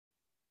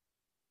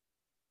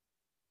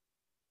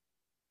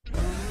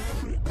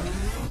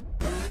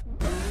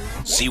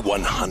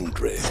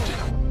Z100.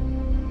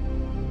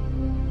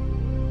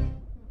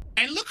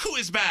 And look who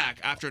is back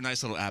after a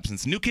nice little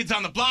absence. New Kids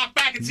on the Block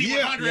back at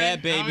Z100. Yeah,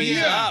 baby.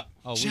 Up.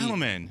 Oh,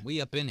 Gentlemen.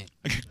 We up in it.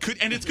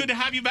 And it's good to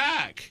have you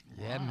back.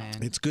 Yeah,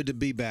 man. It's good to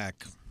be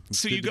back.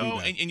 So you go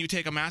and you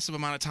take a massive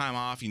amount of time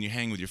off and you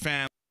hang with your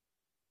family,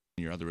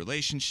 your other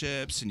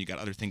relationships, and you got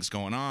other things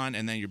going on,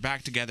 and then you're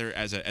back together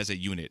as a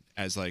unit,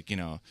 as like, you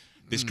know,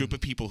 this group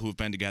of people who have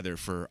been together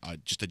for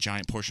just a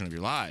giant portion of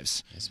your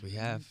lives. Yes, we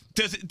have.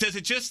 Does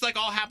it just like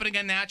all happen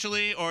again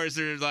naturally, or is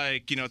there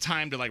like, you know,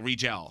 time to like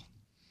re-gel?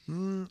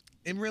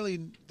 It really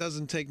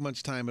doesn't take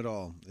much time at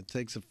all. It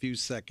takes a few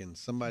seconds.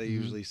 Somebody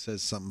usually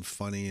says something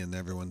funny, and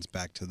everyone's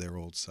back to their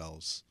old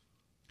selves.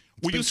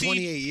 It's been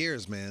 28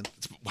 years, man.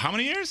 How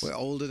many years? We're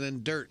older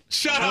than dirt.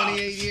 Shut up.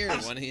 28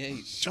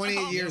 years.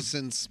 28 years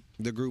since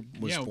the group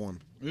was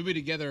formed. We were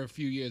together a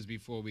few years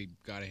before we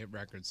got a hit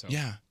record, so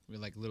yeah, we're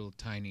like little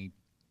tiny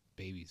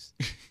babies.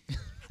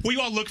 Well,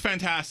 you all look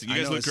fantastic. You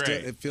guys look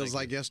great. It feels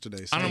like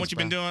yesterday. I don't know what you've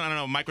been doing. I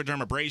don't know,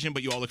 microdermabrasion,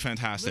 but you all look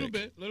fantastic.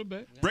 A little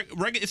bit.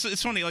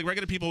 It's funny, like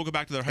regular people who go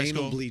back to their high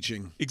school. Anal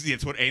bleaching.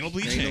 It's what anal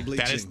bleaching. Anal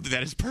bleaching.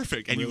 That is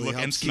perfect, and really you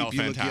look and smell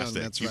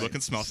fantastic. That's you right. look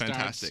and smell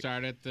fantastic.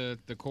 Start at the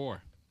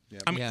core.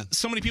 Yep. I mean,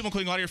 so many people,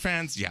 including a lot of your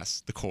fans,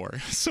 yes, the core.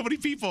 So many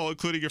people,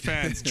 including your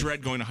fans,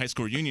 dread going to high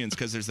school reunions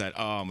because there's that,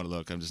 I'm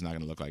just not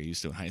going to look like I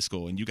used to in high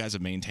school. And you guys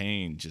have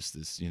maintained just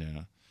this, you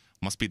know,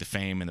 must be the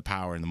fame and the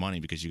power and the money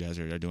because you guys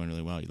are doing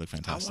really well. You look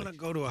fantastic. I want to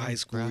go to a high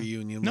school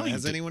reunion. No,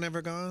 has anyone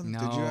ever gone? No.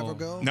 Did you ever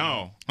go?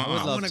 No. I would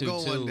I love want to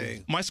go too. one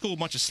day. My school, a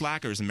bunch of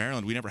slackers in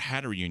Maryland, we never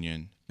had a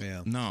reunion.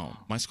 Yeah. No.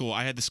 My school,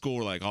 I had the school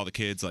where like all the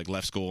kids like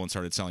left school and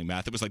started selling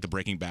meth. It was like the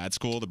Breaking Bad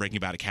school, the Breaking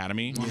Bad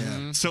Academy.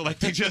 Yeah. So like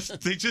they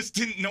just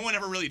didn't, no one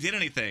ever really did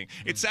anything.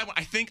 It's sad.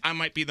 I think I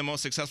might be the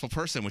most successful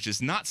person, which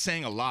is not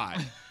saying a lot.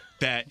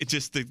 That it's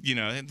just the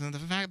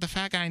the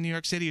fat guy in New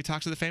York City who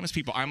talks to the famous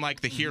people. I'm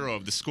like the hero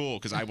of the school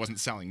because I wasn't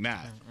selling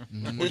meth,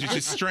 which is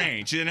just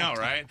strange, you know,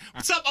 right?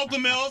 What's up,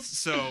 Oakland Mills?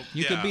 So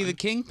You could be the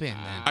kingpin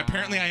then.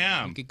 Apparently, I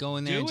am. You could go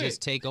in there and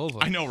just take over.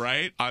 I know,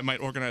 right? I might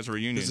organize a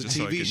reunion. There's a just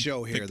so I TV can,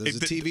 show here. There's a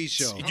TV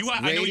show.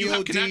 I know you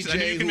have connections. I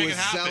know DJ you can who make it is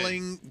happen.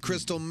 selling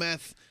crystal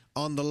meth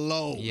on the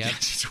low. Yep.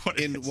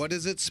 What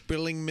is it?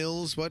 Spilling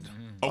Mills? What?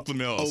 Oakland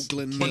Mills.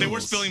 Oakland But they were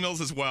Mills. spilling mills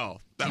as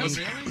well. That was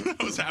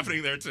that was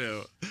happening there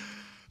too.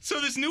 So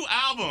this new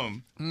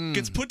album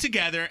gets put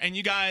together, and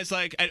you guys,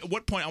 like, at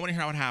what point, I want to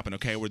hear how it happened,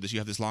 okay, where you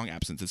have this long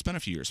absence. It's been a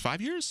few years.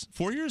 5 years?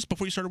 4 years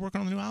before you started working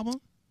on the new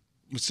album?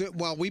 So,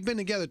 well, we've been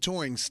together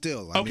touring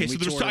still. Okay,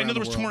 so I know there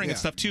was touring and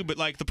stuff, too, but,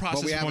 like, the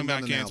process we of going haven't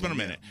back done in, an it's been a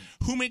album minute.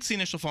 Who makes the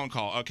initial phone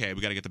call? Okay,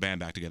 we got to get the band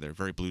back together.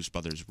 Very Blues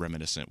Brothers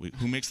reminiscent.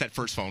 Who makes that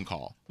first phone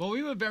call? Well,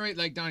 we were very,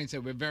 like Donnie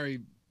said, we're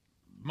very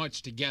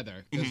much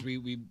together because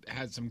we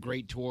had some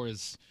great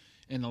tours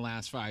in the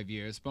last 5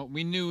 years. But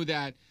we knew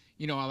that,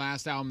 you know, our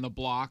last album, The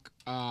Block,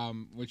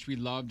 which we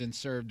loved and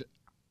served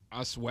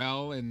us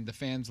well and the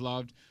fans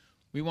loved,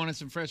 we wanted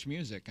some fresh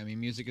music. I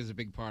mean, music is a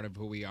big part of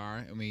who we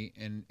are,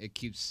 and it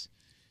keeps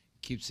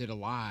it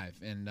alive.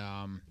 And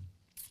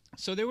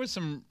so there were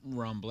some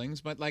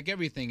rumblings, but like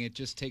everything, it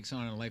just takes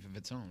on a life of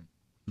its own.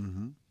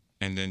 Mm-hmm.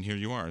 And then here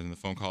you are, and the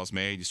phone call is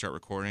made. You start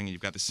recording, and you've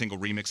got the single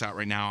remix out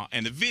right now.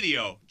 And the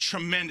video,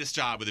 tremendous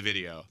job with the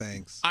video.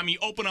 Thanks. I mean,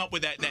 you open up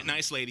with that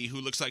nice lady who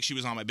looks like she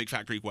was on my Big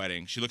Fat Greek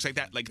Wedding. She looks like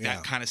that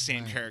kind of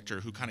same character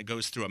who kind of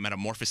goes through a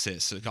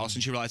metamorphosis. So all of a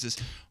sudden she realizes,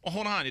 well,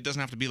 hold on, it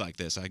doesn't have to be like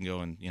this. I can go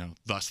and, you know,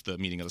 thus the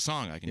meaning of the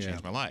song, I can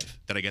change my life.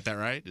 Did I get that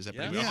right? Is that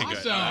pretty good? Okay,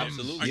 good.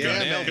 Absolutely.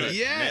 Good.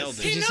 Yes.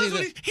 He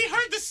knows he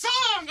heard the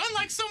song,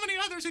 unlike so many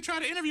others who try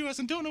to interview us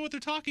and don't know what they're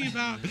talking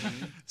about.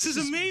 This is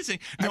amazing.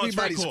 No,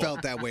 Everybody's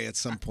felt that way at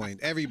some point.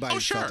 Everybody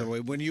felt that way.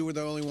 When you were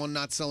the only one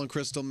not selling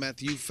crystal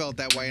meth, you felt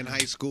that way in high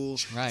school.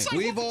 Right.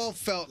 We've all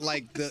felt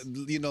like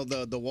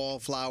the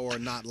wallflower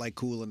not like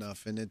cool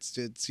enough, and it's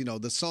you know,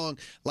 the song.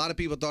 A lot of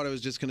people thought it was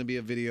just going to be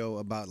a video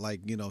about, like,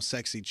 you know,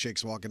 sexy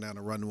chicks walking down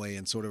a runway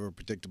and sort of a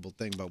predictable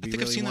thing, but we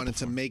really wanted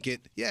to make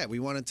it. Yeah, we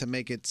wanted to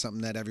make it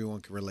something that everyone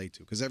could relate to,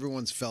 because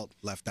everyone's felt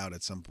left out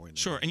at some point.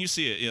 Sure, and you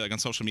see it like on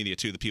social media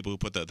too. The people who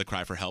put the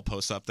cry for help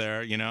posts up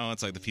there, you know,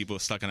 it's like the people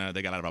stuck in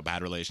they got out of a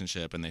bad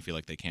relationship and they feel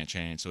like they can't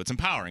change. So it's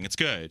empowering. It's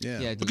good. Yeah.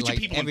 Yeah, Look at like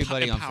you people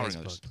everybody on empowering Facebook.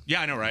 others.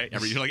 Yeah, I know, right?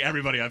 You're like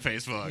everybody on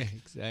Facebook. Yeah,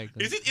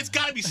 exactly. It's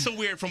got to be so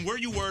weird from where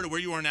you were to where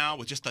you are now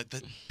with just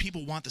the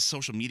people want the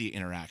social media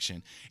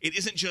interaction. It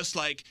isn't just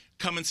like,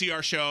 come and see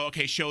our show.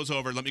 Okay, show's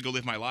over. Let me go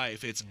live my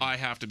life. It's I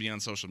have to be on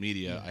social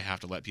media. I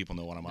have to let people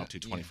know what I'm up to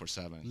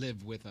 24/7.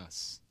 Live with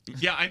us.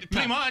 Yeah,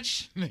 pretty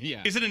much.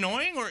 Yeah. Is it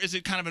annoying or is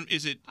it kind of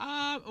is it?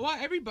 Well,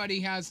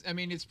 everybody has. I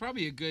mean, it's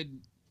probably a good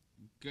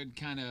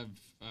kind of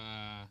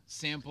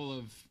sample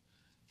of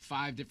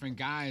 5 different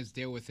guys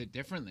deal with it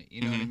differently.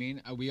 You know what I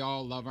mean? We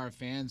all love our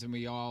fans and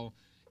we all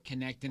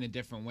connect in a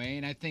different way.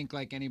 And I think,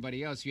 like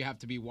anybody else, you have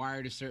to be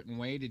wired a certain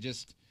way to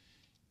just,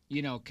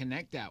 you know,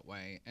 connect that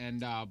way.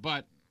 And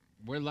but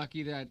we're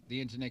lucky that the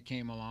internet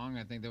came along.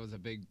 I think that was a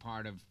big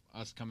part of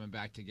us coming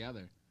back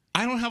together.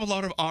 I don't have a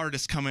lot of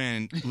artists come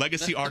in,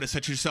 legacy artists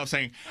such as yourself,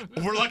 saying,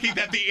 we're lucky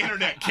that the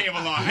internet came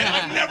along.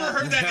 I've never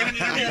heard that in an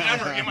interview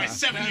ever in my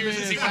 7 years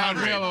at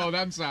Z100. Real old.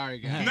 I'm sorry,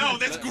 guys. No,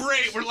 that's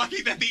great. We're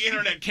lucky that the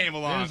internet came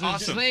along. There's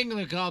Awesome. a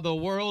thing called the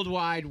World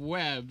Wide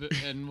Web,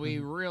 and we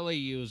really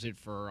use it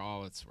for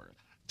all it's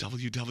worth.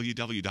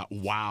 www.wow.com.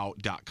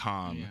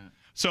 Yeah.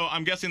 So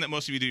I'm guessing that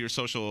most of you do your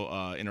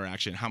social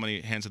interaction. How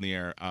many hands in the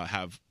air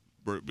have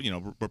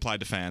replied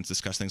to fans,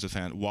 discuss things with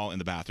fans while in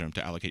the bathroom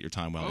to allocate your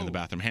time while in the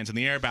bathroom? Hands in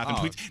the air, bathroom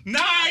tweets.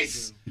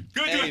 Nice!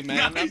 Good, hey,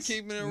 man, nice. I'm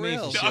keeping it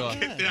real.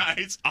 Okay,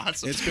 nice.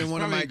 Awesome. It's been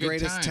one of my Probably a good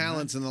greatest time,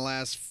 talents in the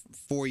last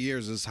 4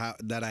 years is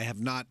that I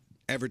have not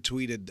ever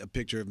tweeted a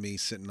picture of me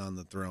sitting on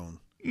the throne.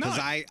 Because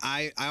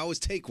I always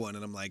take one,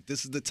 and I'm like,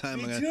 this is the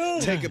time I'm going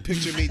to take a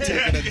picture of me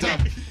taking a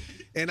dump.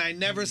 And I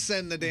never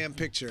send the damn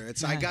picture.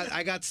 I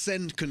got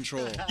send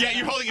control. Yeah,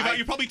 you're holding.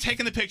 You're probably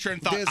taking the picture and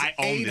thought, There's I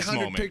own this 800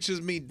 moment. pictures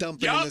of me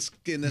dumping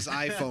in this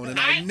iPhone, and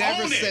I I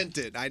never own it. sent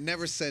it. I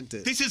never sent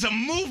it. This is a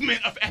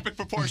movement of epic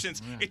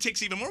proportions. It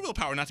takes even more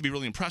willpower not to be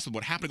really impressed with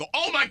what happened. Go,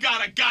 oh my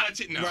God, I got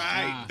it. No,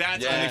 Right.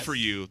 that's only for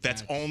you.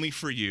 That's only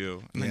for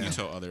you. And then you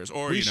tell others,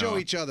 or We show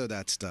each other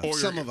that stuff. or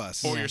Some your, of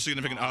us. or your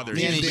significant others.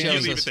 Danny you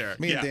shows leave us. it there.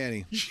 Me and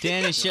Danny.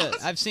 Danny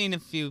should. I've seen a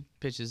few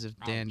pictures of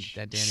Danny.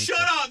 Shut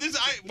up!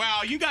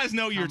 Wow, you guys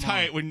know you're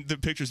tight when the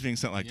picture's being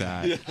sent like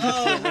that.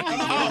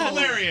 Oh,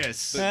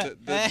 hilarious!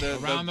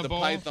 Around the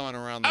ball? python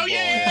around the ball.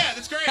 Yeah,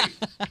 that's great.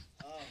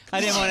 I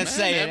didn't want to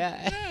say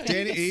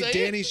it.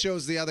 Danny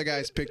shows the other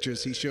guys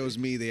pictures. He shows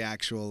me the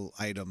actual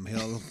item.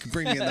 He'll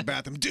bring me in the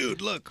bathroom.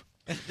 Dude, look.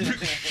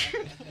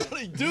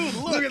 Dude,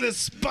 Look at this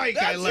spike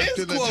I left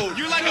in the quote.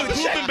 You're like a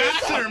poop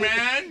ambassador,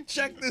 man.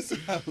 Check this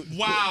out.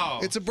 Wow.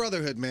 It's a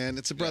brotherhood, man.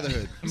 It's a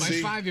brotherhood. My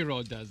See?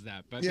 5-year-old does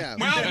that, but Yeah.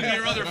 Well,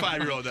 your other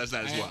 5-year-old does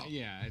that as well.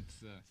 yeah, it's.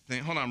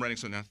 Hold on, I'm writing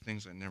some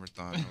things I never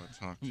thought I would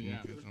talk to you.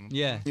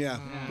 Yeah. Yeah.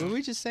 Were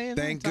we just saying?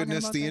 Thank talking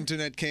goodness about the that?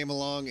 internet came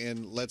along,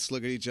 and let's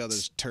look at each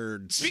other's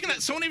turds. Speaking of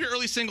that, so many of your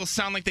early singles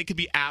sound like they could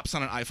be apps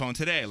on an iPhone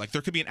today. Like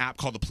there could be an app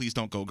called the Please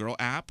Don't Go Girl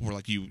app, where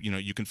like you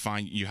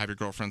have your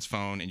girlfriend's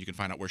phone and you can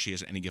find out where she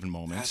is at any given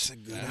moment. That's a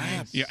good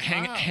app. Yeah,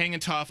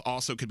 Hangin' Tough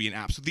also could be an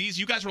app. So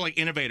you guys were like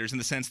innovators in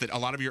the sense that a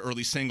lot of your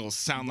early singles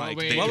sound like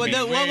they What could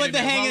would be. the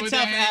Hangin'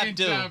 Tough app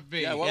do?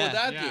 Yeah, what would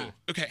that do?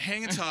 Okay,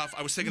 Hangin' Tough.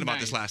 I was thinking about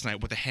this last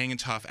night. What the Hangin'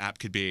 Tough app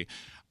could be.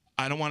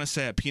 I don't want to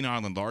say a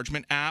penile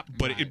enlargement app,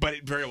 but it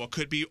very well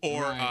could be,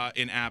 or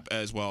an app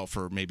as well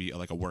for maybe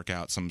like a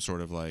workout, some sort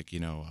of like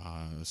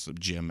some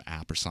gym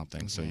app or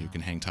something, so you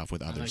can hang tough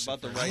with others. About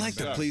the I like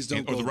the Please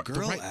Don't Go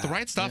Girl app. The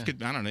right stuff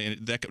could, I don't know.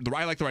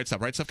 I like the right stuff.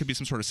 Right stuff could be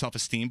some sort of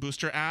self-esteem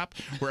booster app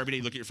where every day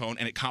you look at your phone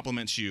and it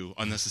compliments you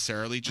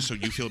unnecessarily just so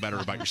you feel better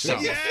about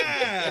yourself.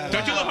 Yeah.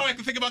 Don't you love how I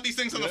can think about these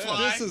things on the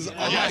fly? This is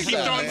Yeah, awesome, keep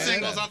throwing man.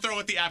 singles. I'll throw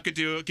what the app could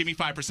do. Give me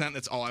 5%.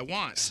 That's all I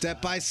want.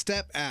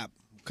 Step-by-step app.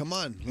 Come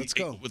on, let's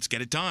go. Let's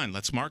get it done.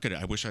 Let's market it.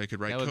 I wish I could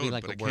write That would code, be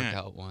like but a I can't.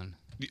 workout one.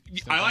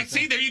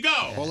 See, there you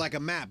go. Or like a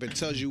map. It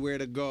tells you where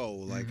to go,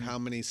 like how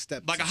many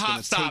steps. Like a it's hop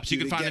gonna stops. take You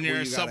can to find the get where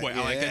nearest you gotta- subway.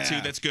 I like that too.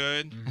 Yeah. That's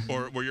good.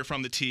 Or where you're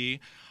from, the T.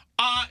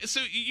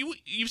 So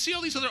you see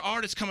all these other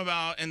artists come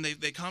about and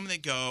they come and they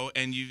go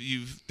and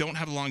you don't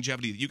have the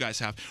longevity that you guys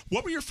have.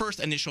 What were your first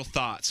initial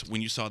thoughts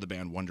when you saw the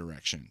band One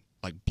Direction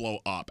like blow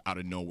up out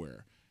of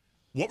nowhere?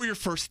 What were your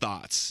first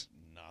thoughts?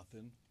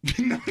 Nothing.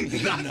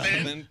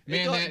 Nothing.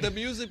 Man, The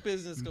music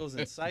business goes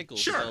in cycles.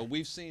 Sure. So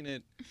we've seen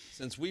it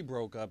since we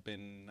broke up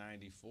in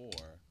 '94.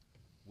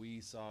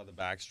 We saw the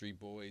Backstreet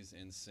Boys,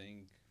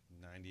 NSYNC,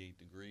 98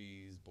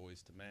 Degrees,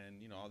 Boys to Men.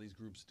 All these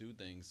groups do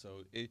things.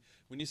 So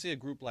when you see a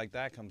group like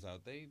that comes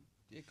out,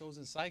 it goes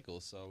in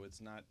cycles. So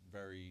it's not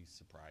very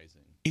surprising.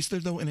 Is there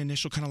though an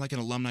initial kind of like an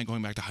alumni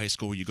going back to high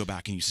school where you go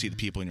back and you see the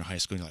people in your high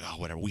school and you're like, oh,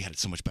 whatever, we had it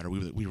so much better.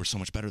 We were so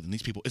much better than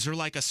these people. Is there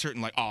like a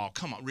certain like, oh,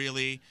 come on,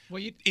 really?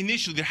 Well,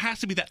 Initially, there has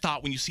to be that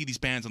thought when you see these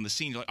bands on the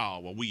scene. You're like, oh,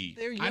 well, we.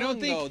 They're young, I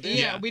don't think.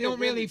 though. We don't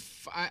really.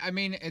 I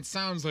mean, it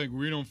sounds like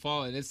we don't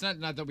follow it. It's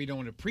not that we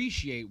don't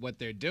appreciate what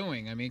they're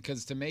doing. I mean,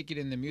 because to make it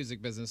in the music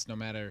business, no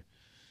matter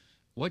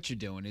what you're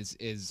doing,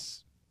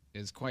 is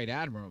quite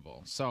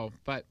admirable. So,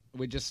 but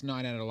we're just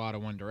not at a lot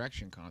of One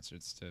Direction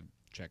concerts to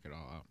check it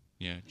all out.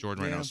 Yeah,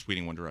 Jordan right now is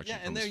tweeting One Direction Yeah,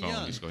 from and his they're phone.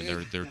 young. He's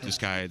going, this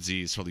guy at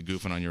Z is totally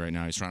goofing on you right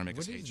now. He's trying to make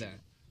us What hate is you. that?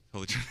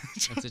 Totally.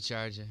 That's a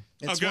charger.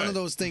 It's good. one of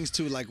those things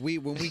too. Like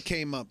when we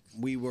came up,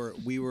 we were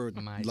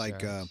My like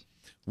charge.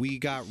 we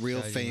got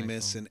real Charge your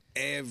famous, phone. and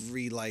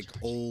every like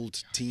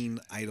old teen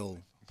idol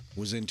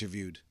was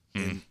interviewed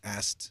and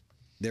asked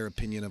their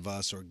opinion of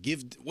us or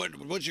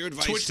what's your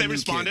advice. To which to they new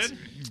responded?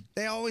 kids?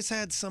 They always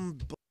had some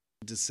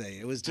to say.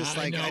 It was just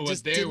I like know I what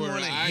just they didn't were.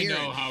 want to I hear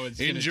know it. how it's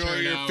gonna Enjoy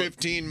turn your out.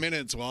 15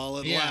 minutes while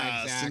it Yeah,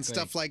 lasts and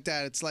exactly. stuff like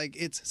that. It's like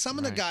some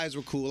of the guys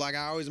were cool. Like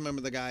I always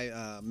remember the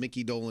guy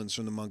Mickey Dolenz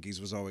from the Monkees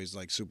was always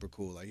like super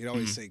cool. Like he'd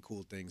always say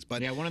cool things.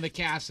 But Yeah, one of the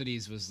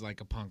Cassidys was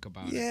like a punk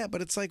about it. yeah,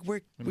 but it's like we're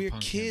punk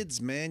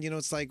kids, man.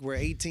 It's like we're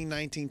 18,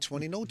 19,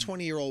 20. No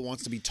 20-year-old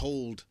wants to be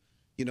told.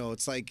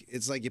 It's like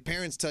your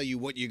parents tell you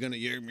what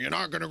you're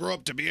not gonna grow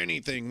up to be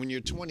anything when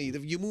you're 20.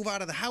 You move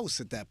out of the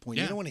house at that point.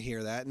 Yeah. You don't want to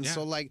hear that. And Yeah.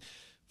 so like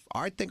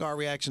I think our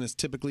reaction is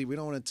typically we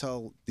don't want to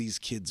tell these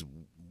kids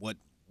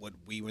what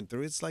we went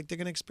through. It's like they're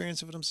going to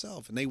experience it for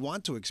themselves, and they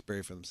want to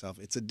experience it for themselves.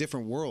 It's a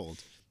different world.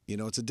 You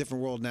know, it's a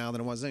different world now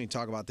than it was then. You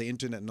talk about the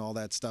internet and all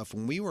that stuff.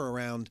 When we were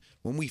around,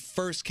 when we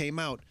first came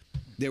out,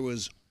 there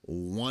was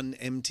one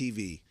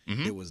MTV.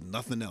 There was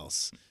nothing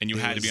else. And you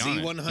there had to was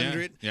be on it.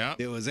 Z100. Yeah.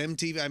 There was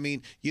MTV. I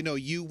mean, you know,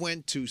 you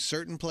went to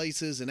certain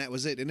places and that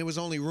was it. And there was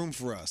only room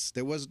for us.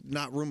 There was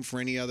not room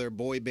for any other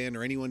boy band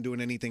or anyone doing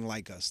anything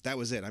like us. That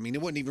was it. I mean, there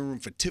wasn't even room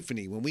for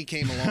Tiffany. When we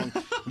came along,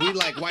 we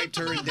like wiped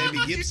her and Debbie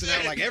Gibson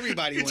out. Like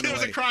everybody went There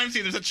was away. a crime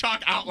scene. There's a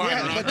chalk outline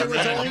Yeah, around but there was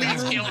her. only You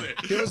guys room. killed it.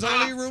 There was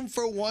only room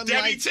for one.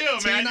 Debbie like, too, man.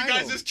 teen You guys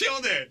idol. just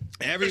killed it.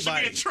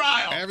 Everybody. There should be a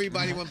trial.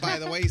 Everybody went by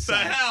the the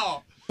wayside.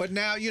 hell? But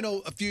now, you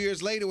know, a few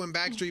years later when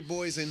Backstreet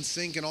Boys and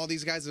Sync and all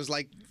these guys, there's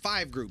like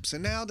 5 groups.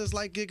 And now there's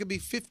like, it could be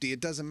 50. It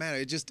doesn't matter.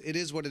 It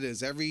is what it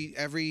is.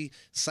 Every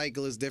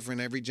cycle is different.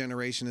 Every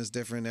generation is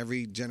different.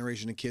 Every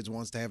generation of kids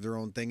wants to have their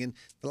own thing. And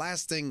the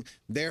last thing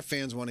their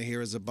fans want to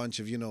hear is a bunch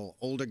of, you know,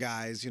 older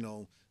guys, you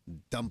know,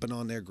 dumping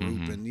on their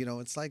group. And, you know,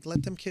 it's like,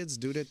 let them kids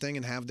do their thing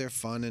and have their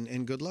fun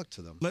and good luck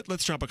to them.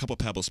 Let's drop a couple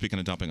pebbles. Speaking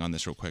of dumping on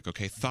this real quick,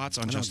 okay? Thoughts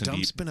on I know, Justin Bieber?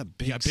 dump's been a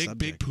big big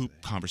subject poop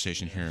today.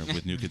 conversation here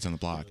with New Kids on the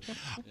Block.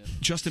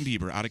 Justin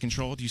Bieber, out of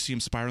control. Do you see him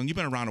spiraling? You've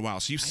been around a while,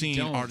 so you've seen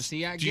don't. artists. See,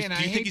 do you, again, do I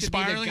you hate think he's to be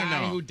the spiraling or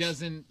guy no? who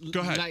doesn't Go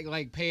ahead.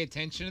 like pay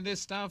attention to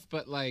this stuff,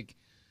 but like,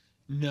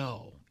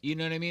 no, you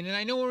know what I mean. And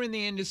I know we're in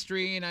the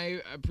industry, and I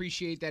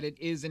appreciate that it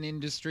is an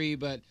industry,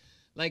 but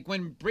like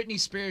when Britney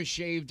Spears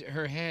shaved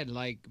her head,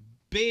 like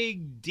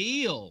big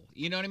deal.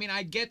 You know what I mean?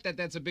 I get that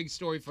that's a big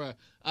story for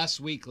Us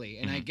Weekly,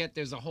 and I get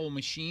there's a whole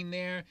machine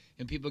there,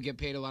 and people get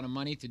paid a lot of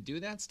money to do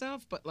that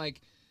stuff, but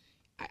like.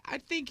 I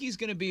think he's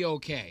going to be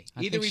okay.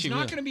 I Either think he's she not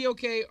really- going to be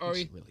okay, or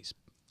he,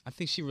 I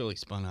think she really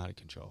spun out of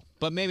control.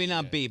 But maybe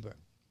not Bieber.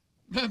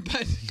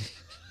 but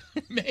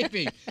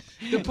maybe.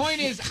 The point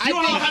is, You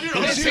all have your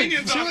own listen,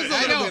 opinions on it.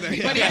 I know, little bit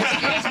of- but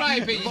here's my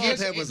opinion. Bald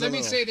head was a Let me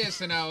little- say this,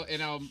 and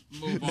I'll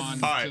move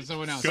on All right. to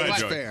someone else. Go ahead, But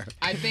Joey. Fair.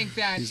 I think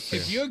that He's fair.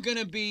 if you're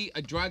gonna be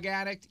a drug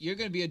addict, you're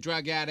gonna be a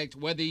drug addict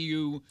whether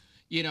you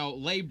know,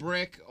 lay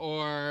brick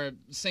or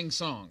sing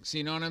songs.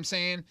 You know what I'm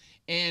saying?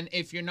 And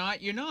if you're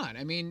not, you're not.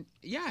 I mean,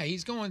 yeah,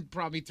 he's going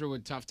probably through a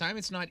tough time.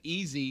 It's not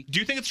easy. Do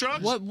you think it's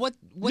drugs? No,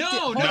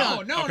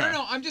 No. Okay.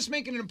 I'm just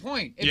making it a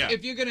point. Yeah.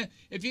 If you're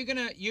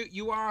gonna,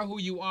 you are who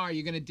you are.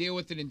 You're gonna deal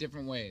with it in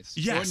different ways.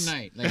 Yes. Gordon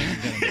Knight, ladies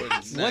and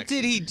gentlemen. What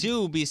did he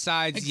do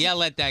besides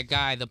yell at that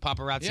guy, the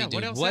paparazzi Yeah,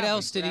 dude? what What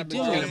else else did he happened?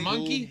 do? He got a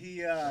monkey?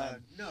 He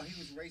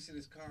was racing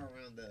his car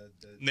around the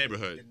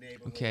Neighborhood. The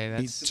neighborhood. Okay,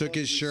 He that's took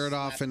his shirt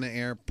off in the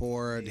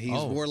airport. He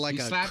wore like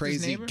He a slapped his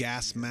crazy neighbor?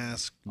 gas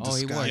mask. he wore a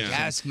disguise.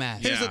 gas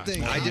mask. Here's Yeah. the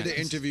thing. I did an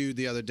Wow. interview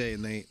the other day,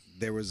 and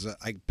there was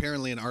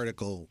apparently an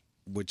article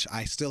which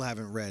I still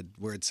haven't read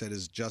where it said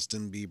is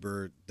Justin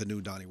Bieber the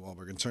new Donnie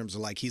Wahlberg in terms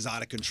of like he's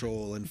out of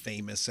control and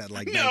famous at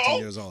like 19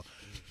 years old.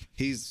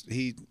 He's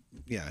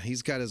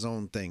got his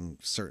own thing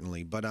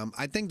certainly, but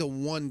I think the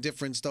one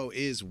difference though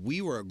is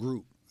we were a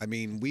group. I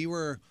mean, we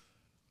were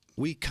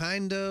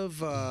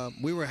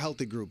a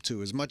healthy group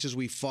too. As much as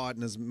we fought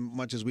and as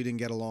much as we didn't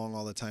get along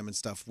all the time and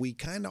stuff, we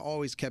kind of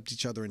always kept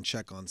each other in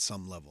check on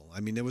some level. I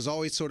mean, it was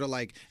always sort of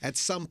like at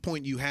some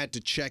point you had to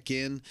check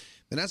in,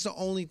 and that's the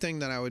only thing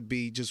that I would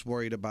be just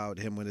worried about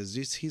him with is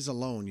just he's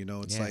alone. You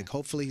know, it's Yeah. like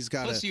hopefully he's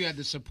got Plus, you had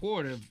the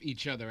support of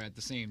each other at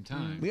the same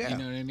time. Yeah. You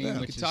know what I mean? Yeah.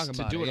 Which We could is, talk to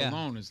about do it, it yeah.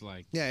 alone is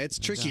like. Yeah, it's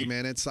tricky,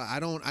 man. It's I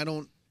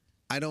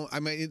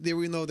mean,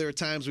 even though there are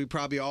times we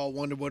probably all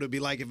wonder what it'd be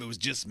like if it was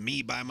just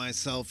me by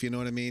myself. You know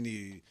what I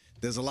mean?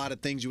 There's a lot of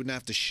things you wouldn't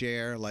have to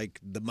share, like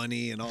the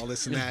money and all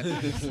this and that.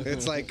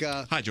 It's like,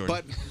 Hi, Jordan.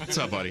 but What's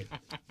up, buddy? Hi,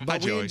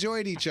 but we Joey.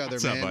 enjoyed each other,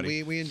 What's up, man.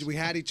 buddy? We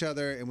had each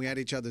other and we had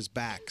each other's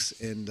backs,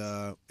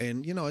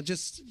 and you know, it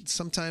just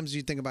sometimes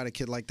you think about a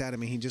kid like that. I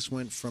mean, he just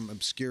went from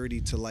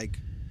obscurity to like,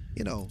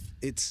 you know,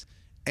 it's.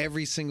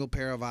 Every single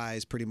pair of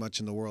eyes pretty much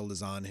in the world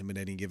is on him at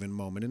any given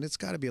moment, and it's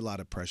got to be a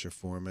lot of pressure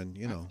for him, and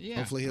you know, Yeah,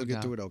 hopefully he'll no get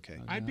doubt. through it okay.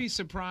 I'd be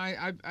surprised.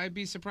 I'd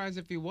be surprised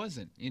if he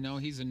wasn't. You know,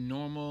 he's a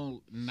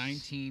normal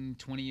 19,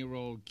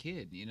 20-year-old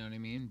kid. You know what I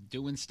mean?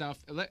 Doing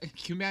stuff. Can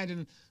you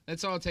imagine?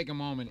 Let's all take a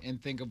moment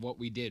and think of what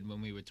we did when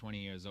we were 20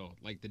 years old.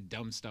 Like the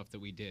dumb stuff that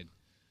we did.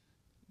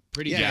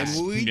 Pretty Yeah, bad.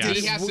 and we Yes. did.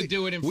 He has to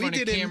do it in we front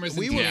of did cameras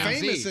We and were TMZ.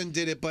 famous and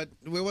did it, but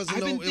there wasn't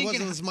I've been it thinking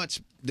wasn't how- as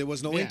much. There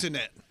was no Yeah.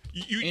 internet.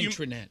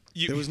 Intranet.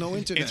 There was no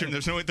internet.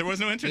 There was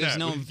no internet. There's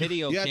no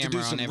video You had to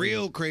camera do some on every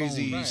real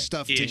crazy phone. Right.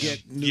 stuff to Ish.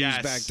 get news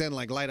Yes. back then,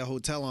 like light a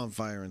hotel on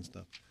fire and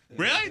stuff.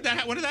 Really?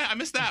 When did that? I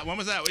missed that. When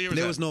was that? What year was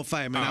There that? was no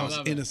fire, man. Oh. I was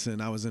Love it.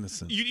 innocent. I was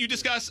innocent. You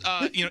discuss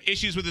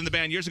issues within the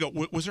band years ago.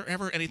 Was there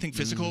ever anything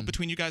physical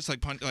between you guys,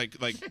 like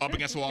like up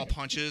against the wall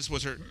punches?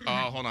 Was there? Oh,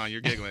 hold on,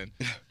 you're giggling.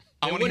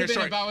 I It want to would hear have been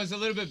story. if I was a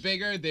little bit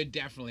bigger. There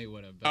definitely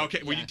would have.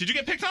 Okay, well, did you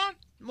get picked on?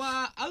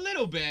 Well, a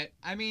little bit.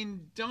 I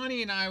mean,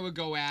 Donnie and I would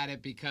go at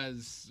it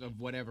because of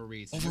whatever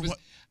reason. Over what?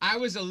 I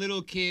was a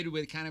little kid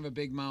with kind of a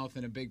big mouth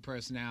and a big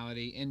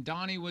personality, and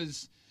Donnie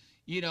was,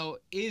 you know,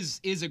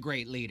 is a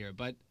great leader.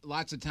 But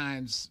lots of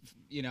times,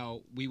 you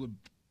know, we would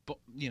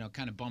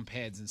kind of bump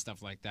heads and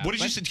stuff like that. What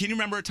did you But- say? Can you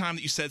remember a time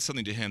that you said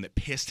something to him that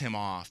pissed him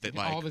off? That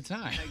like, all the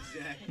time.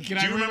 Exactly. Can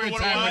do I you remember a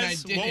what time when it I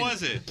was? didn't? What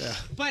was it?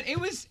 But it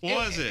was What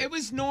was it? It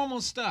was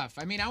normal stuff.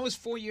 I mean, I was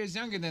 4 years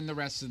younger than the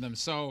rest of them,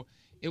 so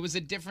it was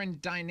a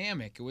different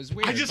dynamic. It was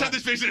weird. I just but- had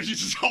this picture of you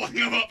just holding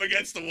him up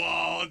against the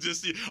wall.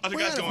 Just other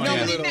guys going. No,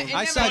 "Yeah." but it I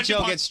never- saw Punch- Joe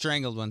punch- get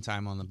strangled one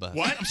time on the bus.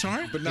 What? I'm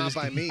sorry. But not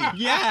by me.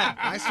 Yeah.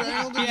 I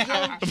strangled him,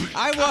 Joe.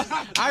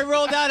 I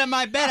rolled out of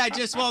my bed. I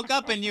just woke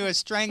up and you were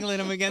strangling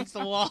him against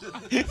the wall.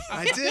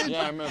 I did.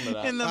 Yeah, I remember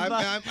that. In the I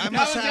bus.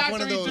 must was have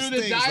one after of he those threw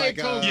the things Diet like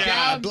Coke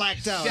down-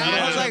 blacked out. down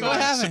I was like, what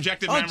happened?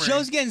 Subjective Oh, memory.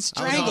 Joe's getting on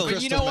strangled.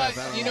 crystal You know meth,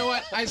 what? I don't You know. know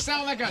what? I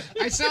sound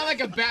like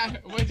a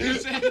bat. What you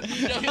said?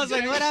 I was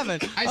like, what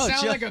happened? I Oh,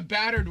 sound Joe- like a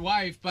battered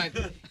wife, but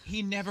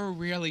he never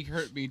really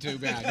hurt me too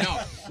bad.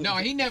 No,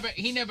 he never.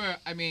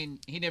 I mean,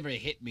 he never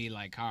hit me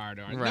like hard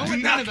or Right.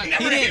 none of that.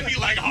 Never hit me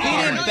like He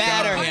hard. didn't no,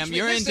 batter punch him. me.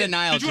 You're in Listen,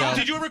 denial, Joe.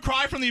 Did you ever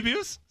cry from the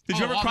abuse? Did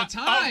you ever all cry? the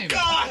time. Oh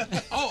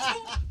God!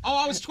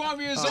 I was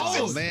 12 years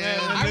Oh, old. man.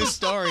 I New was.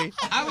 story.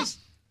 I was.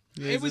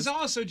 It was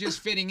also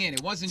just fitting in.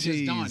 It wasn't just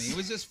Jeez. Donnie. It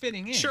was just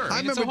fitting in. Sure. And I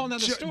it's remember a whole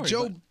nother story.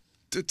 Joe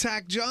but-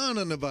 attacked John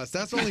on the bus.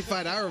 That's the only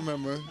fight I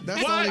remember.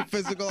 That's What? the only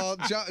physical.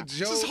 Joe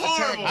is attacked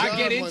horrible. John I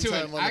get one into time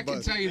it. on the I can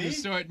bus. tell you the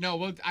story. No,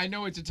 well, I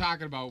know what you're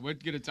talking about. We're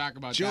gonna talk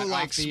about Joe, that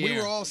like, off the we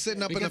air. were all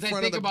sitting up in because the I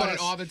front think of the about bus.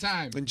 it all the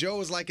time. And Joe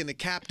was like in the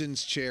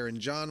captain's chair, and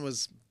John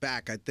was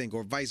back, I think,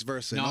 or vice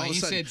versa. No, and all of a he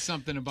sudden, said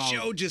something about.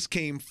 Joe just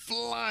came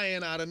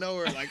flying out of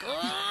nowhere, like,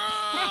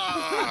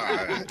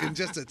 "Argh!" and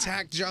just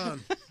attacked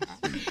John.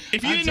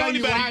 If you I didn't know tell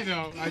you anybody, why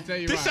though. I tell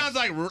you this why. sounds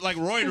like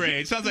roid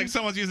rage. Sounds like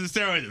someone's using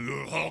steroids.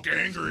 Ugh, Hulk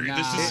angry. Nah,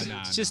 This is nah,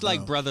 It's just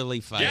like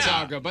brotherly fights. It's Yeah.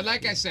 all good. But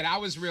like I said, I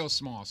was real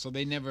small, so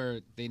they never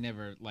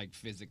like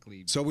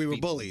physically. So we were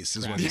beat bullies,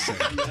 is crap what he out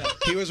said. of me.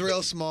 He was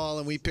real small,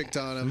 and we picked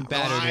on him.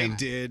 battered I him.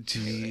 did.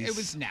 Jeez. It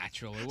was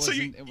natural. It So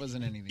wasn't. It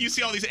wasn't anything. You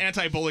see all these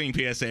anti-bullying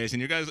PSAs,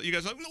 and you guys are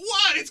like,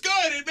 what? It's good.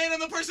 It made him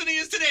the person he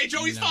is today.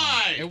 Joey's No,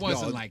 fine. It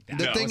wasn't No, like that.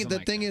 The It thing, wasn't the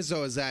like thing that. is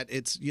though, is that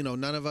it's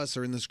none of us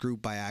are in this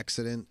group by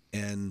accident,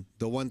 and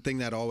the one thing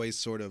that always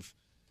sort of,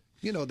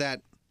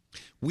 that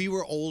we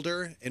were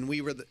older and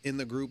we were in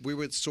the group. We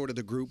were sort of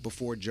the group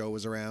before Joe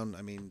was around.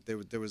 I mean,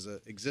 there was a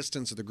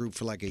existence of the group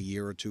for like a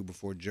year or two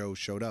before Joe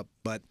showed up,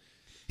 but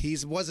he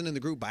wasn't in the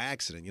group by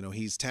accident.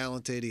 He's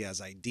talented. He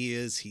has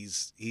ideas.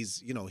 He's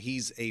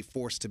a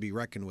force to be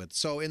reckoned with.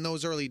 So in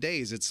those early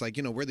days, it's like,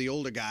 we're the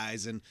older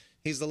guys and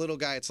he's the little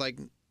guy. It's like,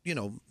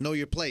 know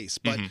your place.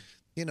 But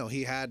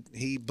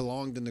he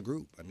belonged in the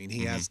group. I mean,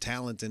 he has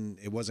talent and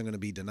it wasn't going to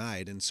be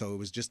denied. And so it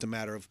was just a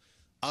matter of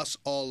us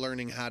all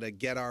learning how to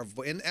get our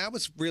voice. And that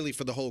was really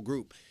for the whole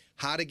group.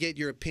 How to get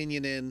your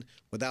opinion in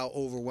without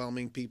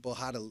overwhelming people.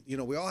 How to,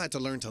 we all had to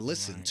learn to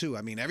listen too.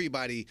 I mean,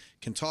 everybody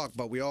can talk,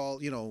 but we all,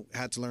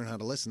 had to learn how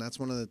to listen. That's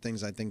one of the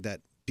things I think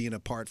that being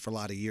apart for a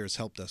lot of years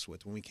helped us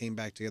with. When we came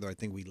back together, I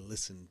think we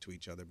listened to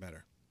each other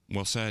better.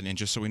 Well said. And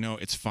just so we know,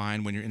 it's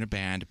fine when you're in a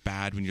band,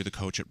 bad when you're the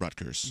coach at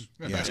Rutgers.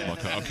 Basketball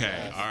coach.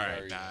 Okay. All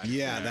right.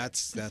 Yeah,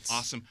 that's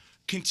awesome.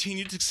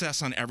 Continued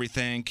success on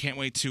everything. Can't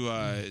wait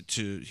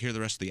to hear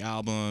the rest of the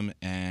album,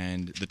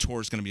 and the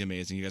tour is going to be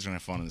amazing. You guys are going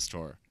to have fun on this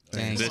tour.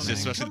 Thanks, This, man.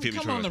 especially the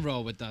people Come on the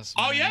road with us.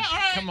 Oh man. yeah, all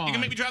right. Come on. You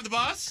can make me drive the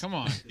bus. Come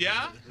on.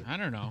 Yeah. I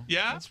don't know.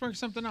 Yeah? Let's work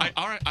something out.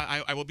 All right.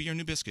 I will be your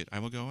new biscuit. I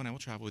will go and I will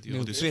travel with you. I'll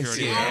New do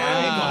security. biscuit.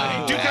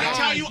 Oh, Dude, can I wow.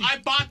 tell you? I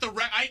bought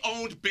I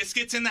owned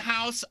Biscuits in the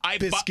House.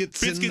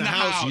 Biscuits in the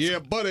house. Yeah,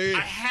 buddy. I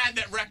had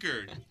that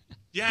record.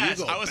 Yes,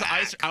 You go I was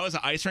back. I was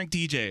an ice rink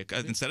DJ.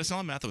 Instead of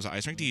selling meth, I was an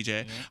ice rink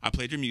DJ. I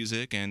played your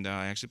music, and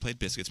I actually played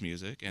Biscuits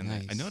music. And I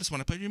Nice. noticed when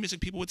I played your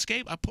music, people would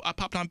escape. I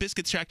popped on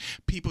Biscuits track.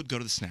 People would go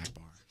to the snack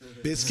bar.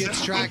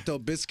 Biscuit's track though,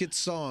 Biscuit's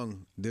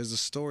song. There's a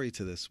story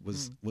to this.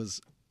 Was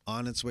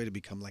on its way to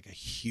become like a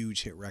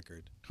huge hit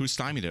record. Who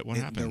stymied it? What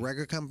The happened?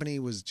 record company it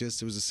was the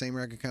same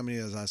record company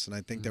as us, and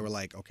I think they were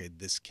like, okay,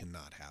 this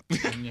cannot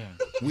happen. Yeah.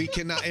 We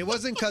cannot. It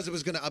wasn't because it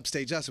was going to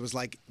upstage us. It was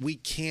like we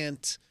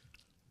can't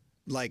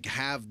like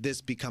have this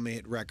become a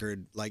hit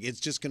record. Like it's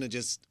just going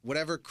to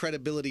whatever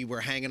credibility we're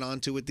hanging on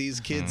to with these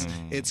kids,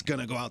 it's going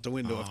to go out the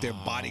window if their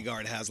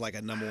bodyguard has like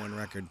a #1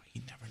 record.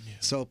 He never knew.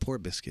 So poor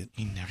Biscuit.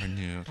 He never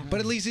knew. But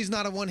at least he's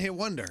not a one-hit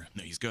wonder.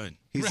 No, he's good.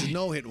 He's a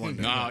no-hit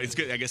wonder. No, it's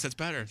good. I guess that's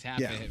better. It's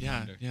happy Yeah. hit Yeah,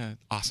 wonder. yeah.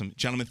 Awesome.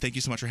 Gentlemen, thank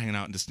you so much for hanging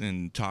out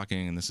and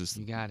talking. And this is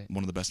You got it.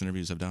 one of the best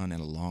interviews I've done in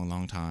a long,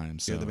 long time.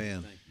 So, You're the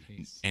man.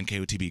 Peace.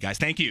 NKOTB. Guys,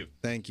 thank you.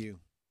 Thank you.